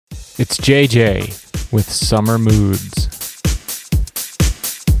It's JJ with Summer Moods.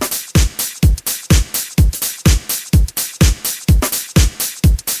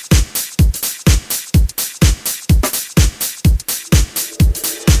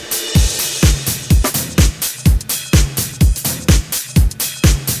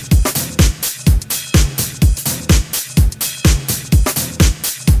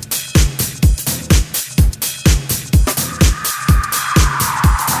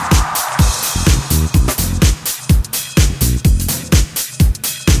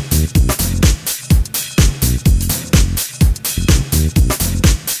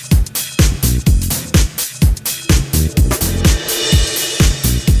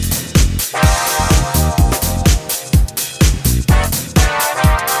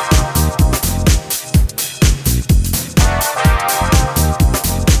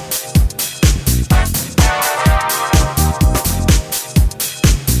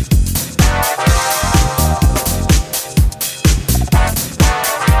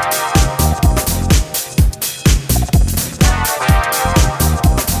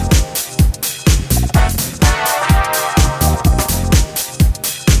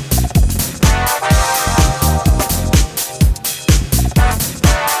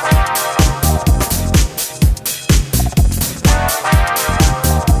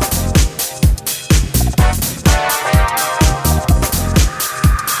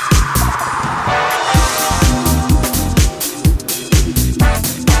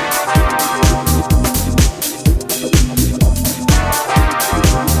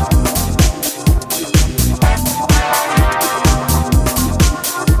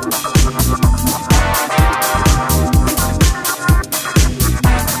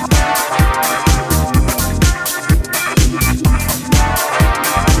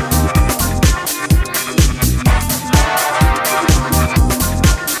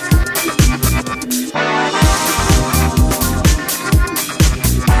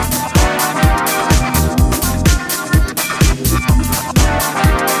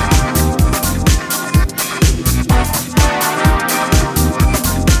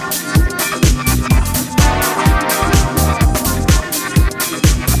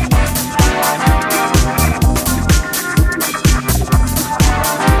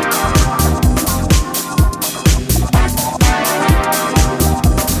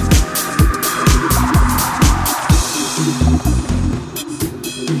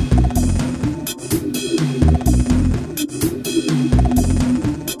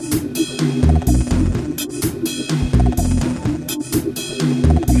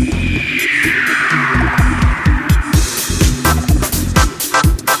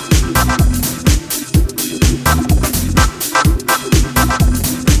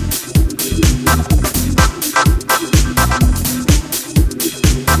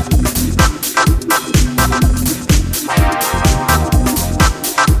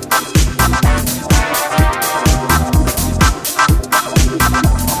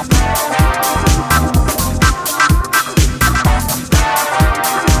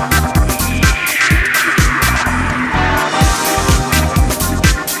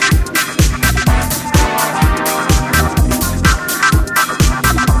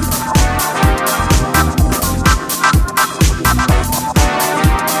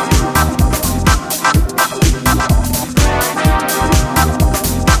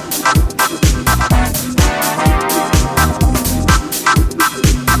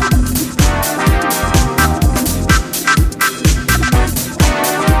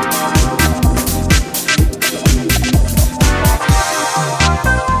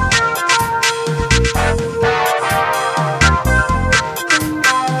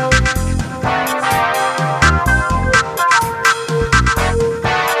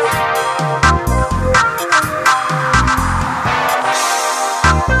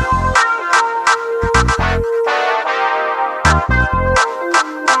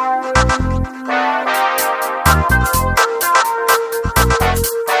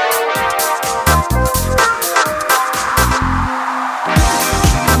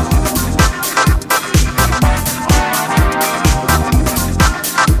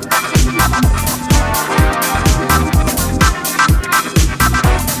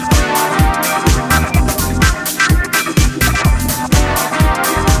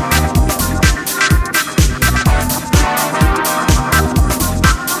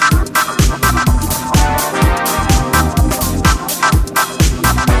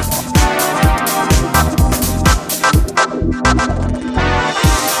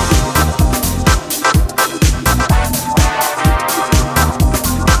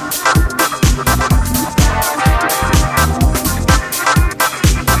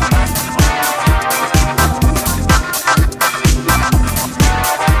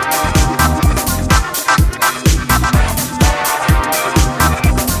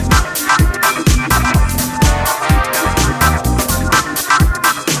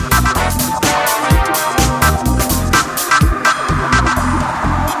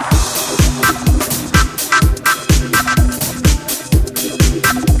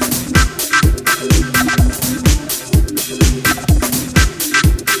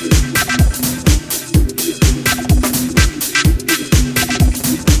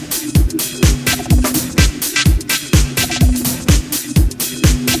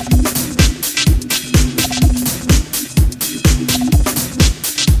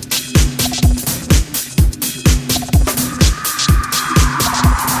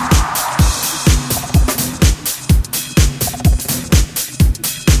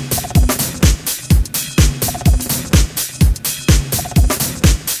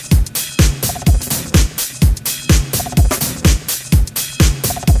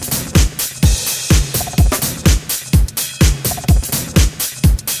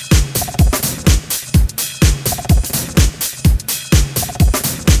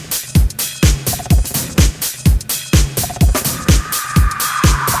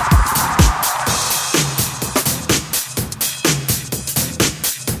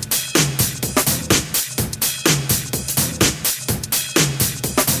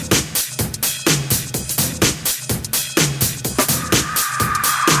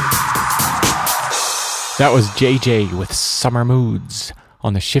 That was JJ with Summer Moods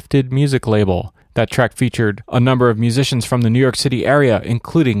on the Shifted Music label. That track featured a number of musicians from the New York City area,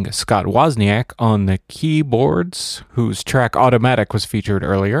 including Scott Wozniak on the keyboards, whose track Automatic was featured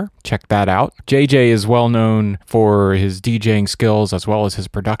earlier. Check that out. JJ is well known for his DJing skills as well as his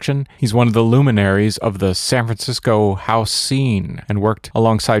production. He's one of the luminaries of the San Francisco house scene and worked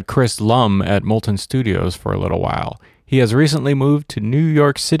alongside Chris Lum at Molten Studios for a little while. He has recently moved to New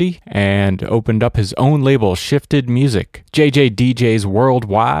York City and opened up his own label, Shifted Music. JJ DJs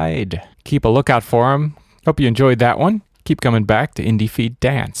worldwide. Keep a lookout for him. Hope you enjoyed that one. Keep coming back to IndieFeed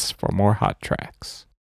Dance for more hot tracks.